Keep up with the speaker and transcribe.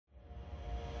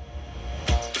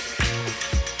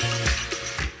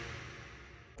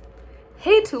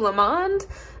to Le Monde.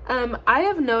 I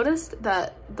have noticed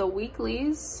that the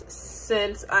weeklies,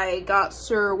 since I got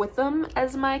Sir Witham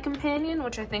as my companion,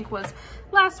 which I think was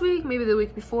last week, maybe the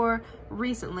week before,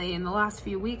 recently in the last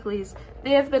few weeklies,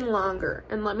 they have been longer,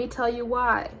 and let me tell you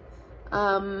why.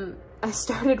 I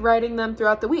started writing them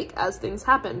throughout the week as things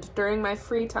happened during my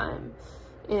free time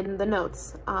in the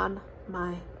notes on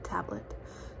my tablet.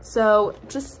 So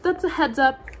just, that's a heads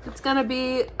up. It's gonna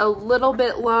be a little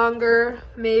bit longer,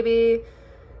 maybe.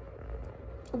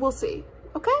 We'll see.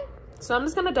 Okay, so I'm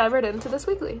just gonna dive right into this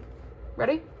weekly.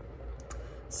 Ready?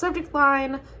 Subject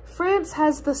line, France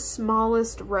has the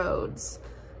smallest roads.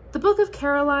 The Book of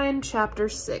Caroline, chapter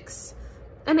 6.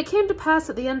 And it came to pass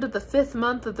at the end of the 5th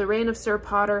month of the reign of Sir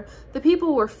Potter, the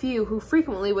people were few who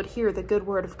frequently would hear the good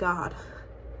word of God.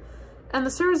 And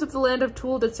the sirs of the land of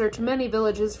Toul did search many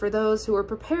villages for those who were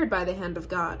prepared by the hand of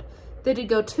God. They did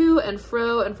go to and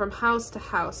fro and from house to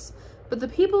house. But the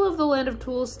people of the land of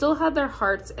Toul still had their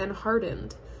hearts and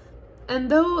hardened. And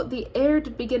though the air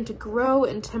did begin to grow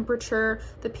in temperature,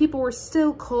 the people were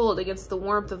still cold against the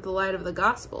warmth of the light of the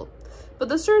gospel. But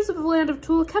the sirs of the land of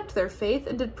Toul kept their faith,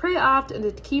 and did pray oft, and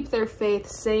did keep their faith,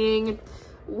 saying,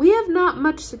 We have not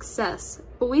much success,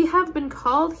 but we have been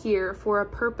called here for a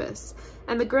purpose,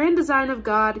 and the grand design of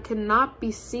God cannot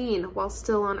be seen while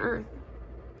still on earth.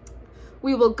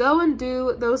 We will go and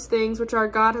do those things which our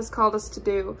God has called us to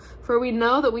do, for we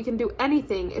know that we can do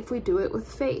anything if we do it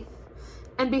with faith.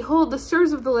 And behold, the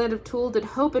sirs of the land of Toul did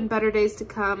hope in better days to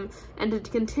come, and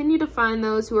did continue to find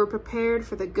those who were prepared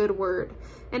for the good word.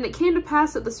 And it came to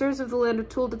pass that the sirs of the land of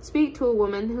Toul did speak to a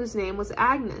woman whose name was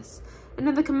Agnes. And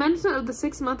in the commencement of the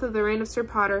 6th month of the reign of Sir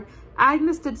Potter,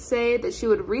 Agnes did say that she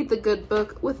would read the good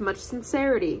book with much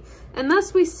sincerity. And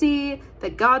thus we see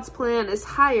that God's plan is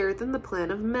higher than the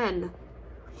plan of men.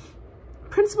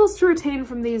 Principles to retain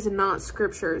from these not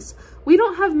scriptures. We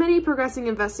don't have many progressing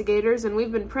investigators, and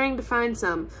we've been praying to find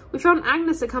some. We found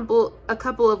Agnes a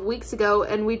couple of weeks ago,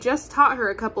 and we just taught her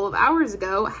a couple of hours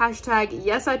ago. Hashtag,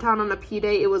 yes, I taught on a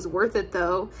P-Day. It was worth it,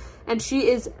 though. And she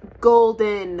is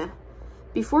golden.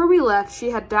 Before we left, she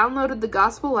had downloaded the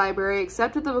Gospel Library,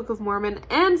 accepted the Book of Mormon,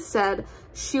 and said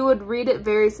she would read it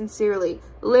very sincerely.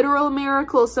 Literal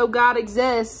miracle, so God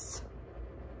exists.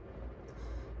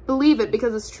 Believe it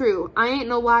because it's true. I ain't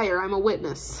no liar, I'm a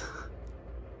witness.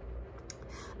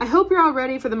 I hope you're all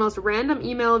ready for the most random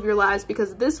email of your lives,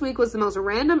 because this week was the most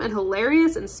random and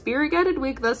hilarious and spirit-guided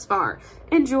week thus far.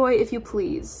 Enjoy if you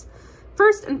please.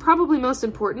 First, and probably most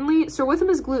importantly, Sir Witham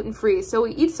is gluten-free, so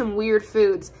we eat some weird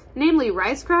foods, namely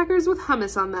rice crackers with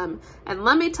hummus on them. And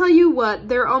let me tell you what,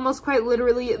 they're almost quite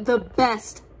literally the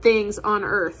best things on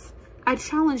earth. I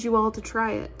challenge you all to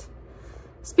try it.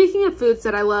 Speaking of foods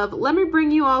that I love, let me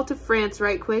bring you all to France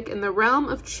right quick in the realm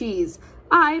of cheese.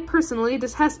 I, personally,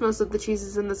 detest most of the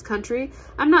cheeses in this country.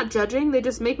 I'm not judging, they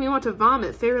just make me want to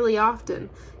vomit fairly often.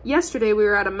 Yesterday we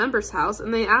were at a member's house,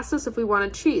 and they asked us if we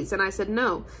wanted cheese, and I said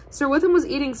no. Sir Witham was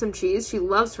eating some cheese. She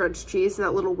loves French cheese,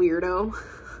 that little weirdo.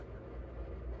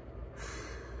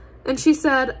 And she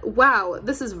said, wow,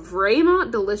 this is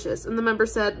vraiment delicious. And the member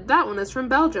said, that one is from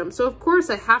Belgium. So of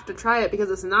course I have to try it because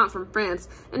it's not from France.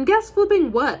 And guess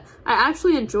flipping what? I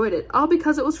actually enjoyed it, all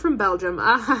because it was from Belgium.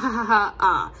 Ah ha ha ha ha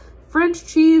ah. French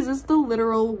cheese is the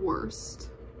literal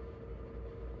worst.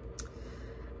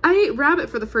 I ate rabbit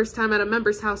for the first time at a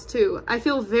member's house too. I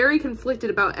feel very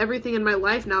conflicted about everything in my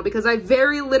life now because I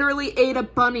very literally ate a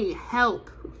bunny.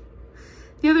 Help.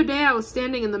 The other day I was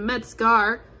standing in the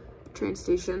Metzgar train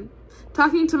station,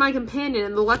 talking to my companion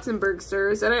in the Luxembourg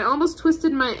sirs, and I almost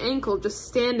twisted my ankle just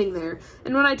standing there.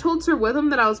 And when I told Sir Witham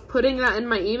that I was putting that in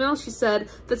my email, she said,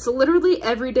 that's literally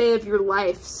every day of your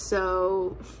life,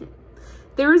 so...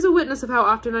 There is a witness of how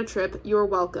often I trip. You're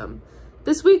welcome.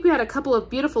 This week we had a couple of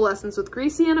beautiful lessons with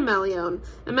Greasy and Emelion.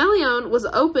 Emelion was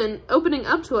opening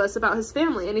up to us about his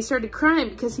family, and he started crying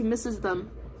because he misses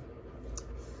them.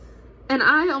 And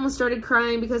I almost started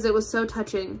crying because it was so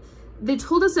touching. They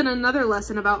told us in another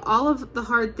lesson about all of the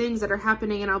hard things that are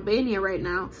happening in Albania right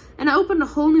now, and it opened a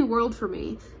whole new world for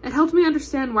me. It helped me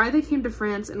understand why they came to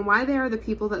France and why they are the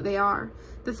people that they are.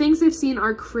 The things they've seen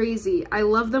are crazy. I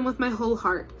love them with my whole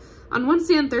heart. On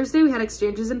Wednesday and Thursday, we had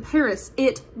exchanges in Paris.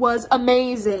 It was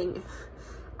amazing.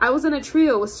 I was in a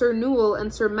trio with Sir Newell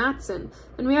and Sir Matson,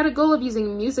 and we had a goal of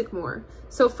using music more.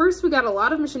 So first we got a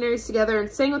lot of missionaries together and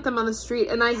sang with them on the street,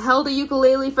 and I held a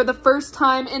ukulele for the first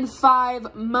time in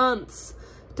 5 months.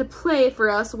 To play for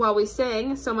us while we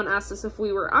sang, someone asked us if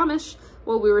we were Amish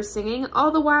while we were singing.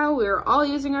 All the while, we were all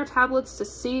using our tablets to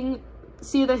see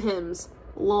the hymns.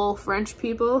 Lol, French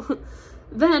people.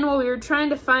 Then, while we were trying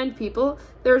to find people,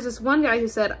 there was this one guy who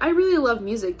said, "I really love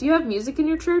music. Do you have music in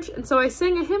your church?" And so I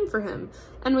sang a hymn for him,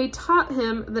 and we taught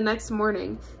him the next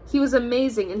morning. He was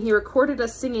amazing, and he recorded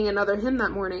us singing another hymn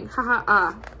that morning. Ha ha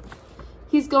ah.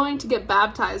 He's going to get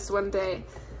baptized one day.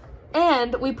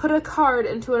 And we put a card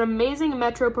into an amazing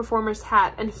Metro performer's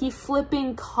hat, and he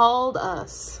flipping called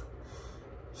us.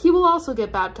 He will also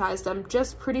get baptized, I'm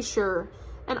just pretty sure.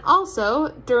 And also,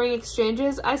 during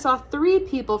exchanges, I saw 3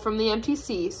 people from the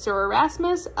MTC, Sir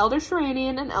Erasmus, Elder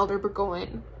Sheranian, and Elder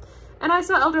Burgoyne. And I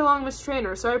saw Elder Longmas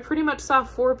Trainer, so I pretty much saw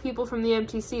 4 people from the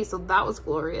MTC, so that was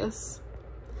glorious.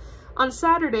 On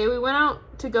Saturday, we went out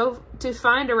to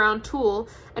find around Toul,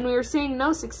 and we were seeing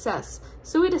no success,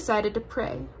 so we decided to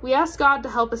pray. We asked God to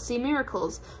help us see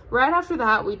miracles. Right after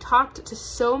that, we talked to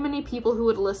so many people who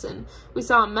would listen. We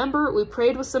saw a member, we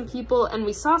prayed with some people, and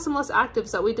we saw some less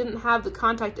actives that we didn't have the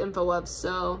contact info of,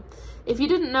 so if you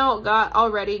didn't know God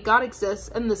already, God exists,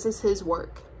 and this is his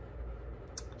work.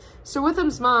 Sir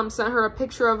Witham's mom sent her a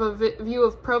picture of a view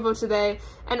of Provo today,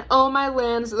 and oh my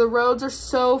lands, the roads are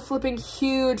so flipping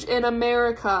huge in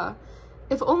America.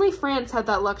 If only France had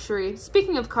that luxury.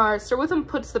 Speaking of cars, Sir Witham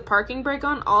puts the parking brake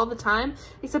on all the time,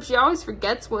 except she always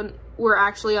forgets when we're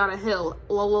actually on a hill.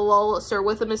 Lol, Sir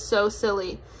Witham is so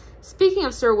silly. Speaking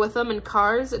of Sir Witham and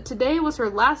cars, today was her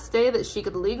last day that she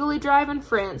could legally drive in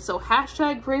France, so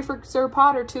hashtag pray for Sir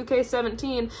Potter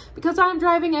 2K17, because I'm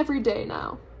driving every day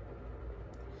now.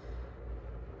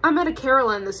 I met a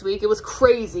Caroline this week. It was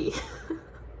crazy.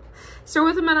 Sir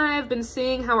Witham and I have been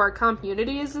seeing how our comp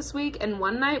unity is this week, and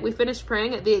one night we finished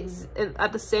praying at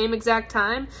the same exact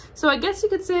time, so I guess you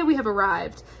could say we have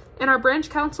arrived. In our branch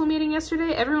council meeting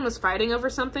yesterday, everyone was fighting over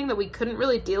something that we couldn't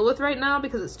really deal with right now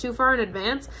because it's too far in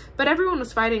advance, but everyone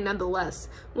was fighting nonetheless.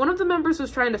 One of the members was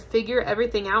trying to figure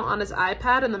everything out on his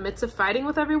iPad in the midst of fighting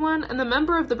with everyone, and the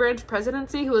member of the branch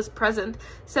presidency who was present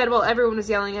said while everyone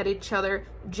was yelling at each other,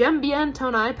 "J'aime bien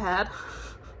ton iPad."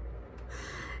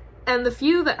 And the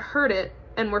few that heard it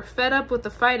and were fed up with the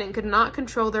fighting could not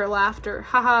control their laughter.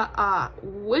 Haha, ah,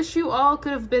 wish you all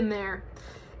could have been there.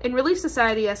 In Relief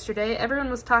Society yesterday, everyone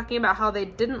was talking about how they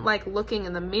didn't like looking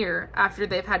in the mirror after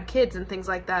they've had kids and things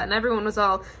like that, and everyone was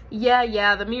all,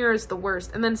 yeah, the mirror is the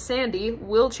worst. And then Sandy,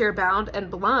 wheelchair-bound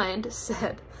and blind,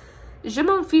 said, "Je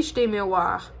m'en fiche des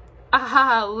miroirs."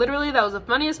 Aha, literally that was the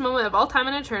funniest moment of all time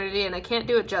in eternity, and I can't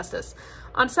do it justice.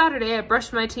 On Saturday, I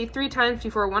brushed my teeth 3 times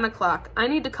before 1 o'clock. I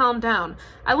need to calm down.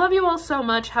 I love you all so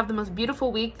much. Have the most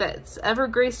beautiful week that's ever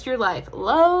graced your life.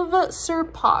 Love, Sir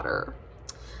Potter.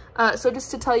 So just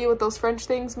to tell you what those French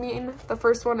things mean, the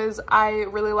first one is, I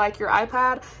really like your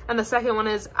iPad, and the second one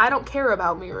is, I don't care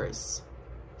about mirrors.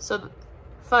 So,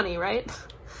 funny, right?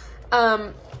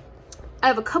 I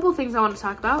have a couple things I want to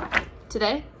talk about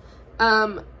today.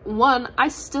 One, I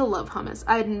still love hummus.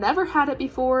 I had never had it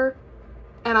before,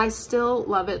 and I still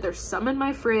love it. There's some in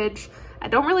my fridge. I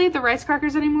don't really eat the rice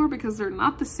crackers anymore because they're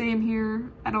not the same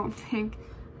here, I don't think.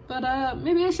 But,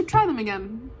 maybe I should try them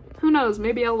again. Who knows?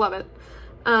 Maybe I'll love it.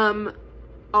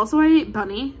 Also I ate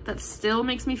bunny. That still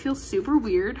makes me feel super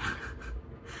weird.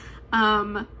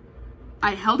 I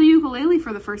held a ukulele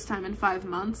for the first time in 5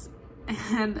 months,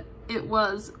 and it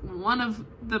was one of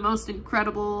the most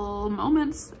incredible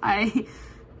moments I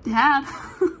had.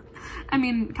 I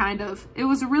mean, kind of. It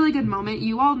was a really good moment.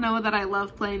 You all know that I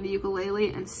love playing the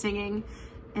ukulele and singing,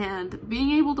 and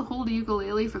being able to hold a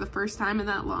ukulele for the first time in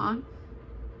that long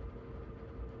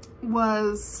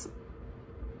was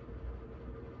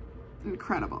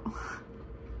incredible.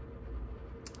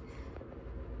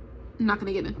 I'm not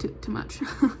gonna get into it too much.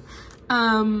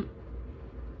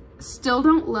 Still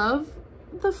don't love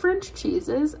the French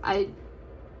cheeses. I'll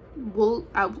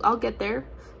get there.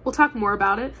 We'll talk more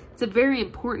about it. It's a very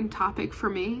important topic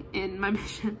for me in my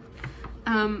mission.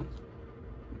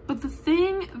 But the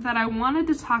thing that I wanted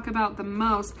to talk about the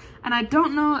most, and I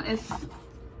don't know if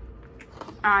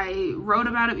I wrote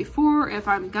about it before, if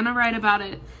I'm gonna write about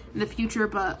it in the future,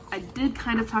 but I did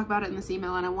kind of talk about it in this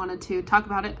email, and I wanted to talk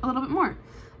about it a little bit more.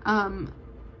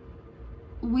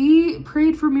 We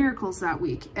prayed for miracles that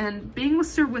week, and being with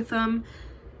Sir Witham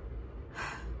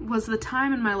was the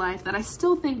time in my life that I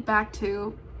still think back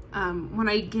to when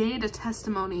I gained a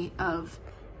testimony of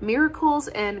miracles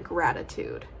and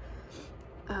gratitude.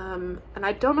 And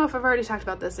I don't know if I've already talked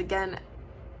about this again,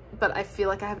 but I feel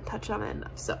like I haven't touched on it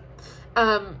enough. So,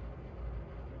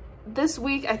 this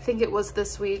week, I think it was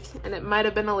this week, and it might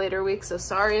have been a later week, so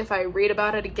sorry if I read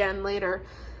about it again later.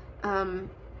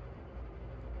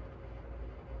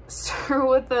 Sir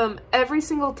Witham, every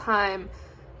single time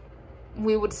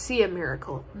we would see a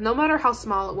miracle, no matter how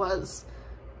small it was,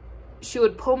 she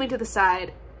would pull me to the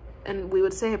side and we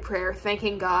would say a prayer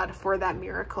thanking God for that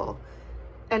miracle.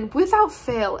 And without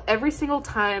fail, every single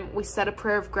time we said a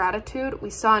prayer of gratitude, we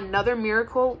saw another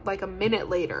miracle like a minute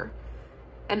later.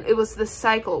 And it was this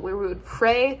cycle where we would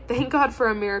pray, thank God for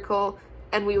a miracle,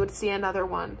 and we would see another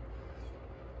one.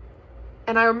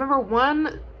 And I remember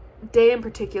one day in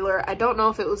particular, I don't know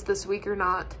if it was this week or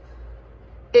not,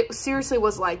 it seriously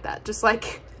was like that. Just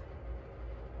like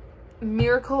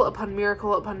miracle upon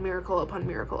miracle upon miracle upon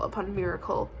miracle upon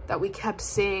miracle that we kept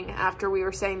seeing after we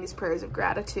were saying these prayers of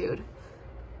gratitude.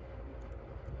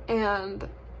 And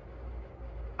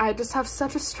I just have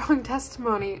such a strong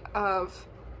testimony of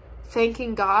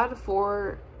thanking God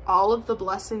for all of the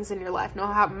blessings in your life, no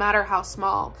matter how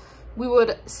small. We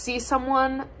would see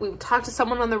someone, we would talk to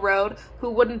someone on the road who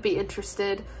wouldn't be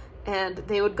interested, and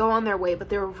they would go on their way, but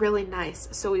they were really nice.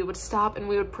 So we would stop and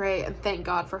we would pray and thank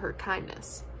God for her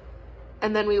kindness.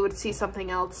 And then we would see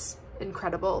something else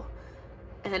incredible.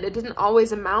 And it didn't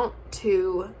always amount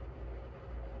to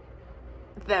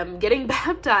them getting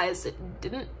baptized. It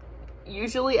didn't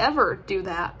usually ever do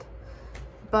that.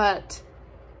 But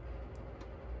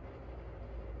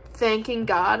thanking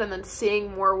God and then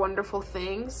seeing more wonderful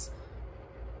things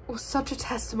was such a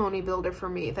testimony builder for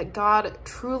me, that God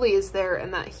truly is there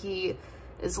and that he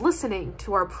is listening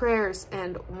to our prayers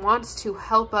and wants to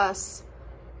help us,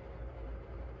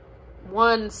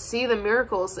 one, see the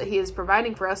miracles that he is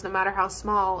providing for us no matter how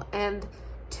small, and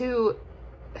two,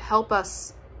 help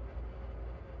us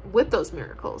with those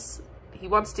miracles. He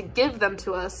wants to give them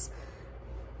to us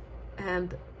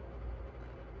and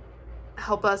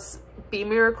help us be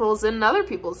miracles in other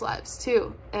people's lives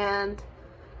too. And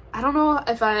I don't know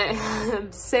if I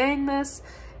am saying this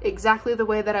exactly the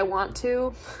way that I want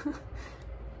to,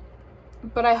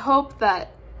 but I hope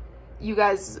that you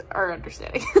guys are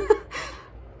understanding.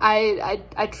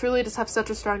 I truly just have such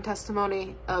a strong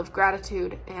testimony of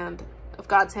gratitude and of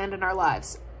God's hand in our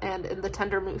lives and in the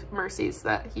tender mercies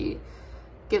that he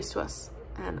gives to us.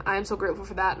 And I'm so grateful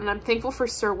for that. And I'm thankful for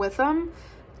Sir Witham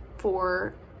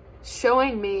for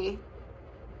showing me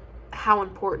how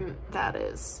important that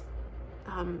is.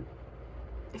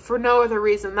 For no other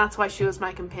reason, that's why she was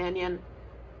my companion.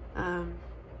 I'm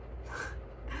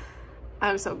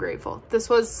so grateful. This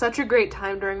was such a great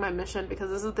time during my mission,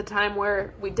 because this is the time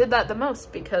where we did that the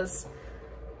most, because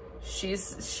she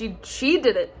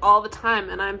did it all the time,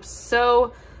 and I'm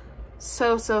so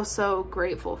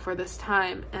grateful for this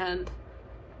time and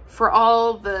for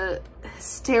all the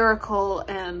hysterical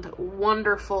and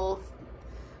wonderful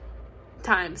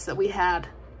times that we had,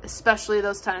 especially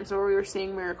those times where we were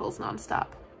seeing miracles nonstop.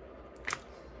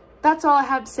 That's all I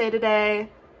have to say today.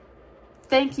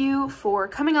 Thank you for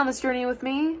coming on this journey with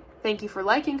me. Thank you for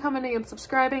liking, commenting, and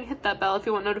subscribing. Hit that bell if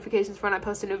you want notifications for when I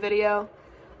post a new video.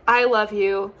 I love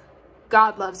you.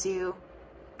 God loves you.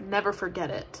 Never forget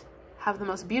it. Have the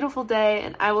most beautiful day,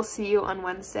 and I will see you on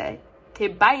Wednesday. Okay,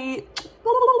 bye.